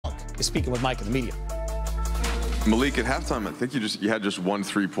is speaking with Mike and the media. Malik, at halftime, I think you had just one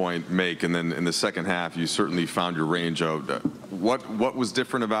three-point make, and then in the second half, you certainly found your range out. What was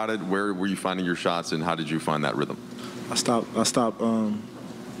different about it? Where were you finding your shots, and how did you find that rhythm? I stopped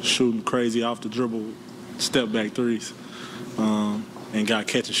shooting crazy off the dribble, step back threes, and got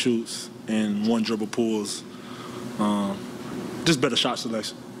catch and shoots and one dribble pulls. Just better shot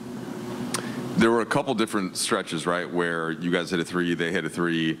selection. There were a couple different stretches, right, where you guys hit a three, they hit a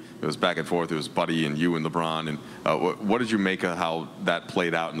three. It was back and forth. It was Buddy and you and LeBron. And what did you make of how that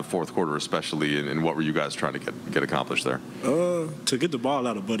played out in the fourth quarter, especially, and what were you guys trying to get accomplished there? To get the ball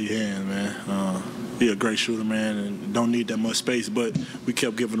out of Buddy's hand, man. He's a great shooter, man, and don't need that much space, but we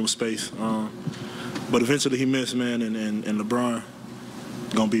kept giving him space. But eventually he missed, man, and LeBron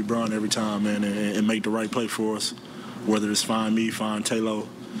gonna beat Bron every time, man, and make the right play for us, whether it's find me, find Taylor,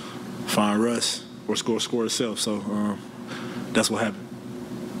 find Russ, or score itself. So that's what happened.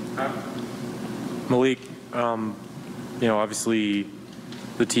 Malik, obviously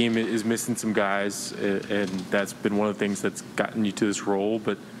the team is missing some guys, and that's been one of the things that's gotten you to this role.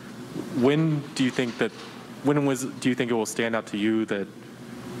 But when do you think it will stand out to you that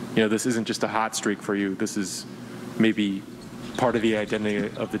this isn't just a hot streak for you? This is maybe part of the identity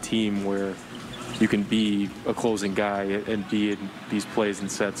of the team where you can be a closing guy and be in these plays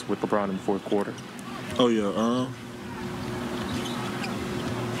and sets with LeBron in the fourth quarter. Oh yeah,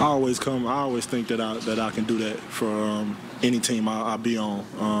 I always think that I can do that for any team I be on,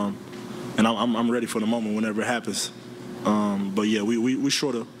 and I'm ready for the moment whenever it happens. But yeah, we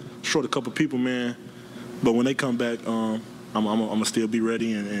short a couple people, man. But when they come back, I'm gonna still be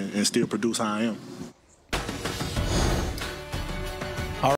ready and still produce how I am.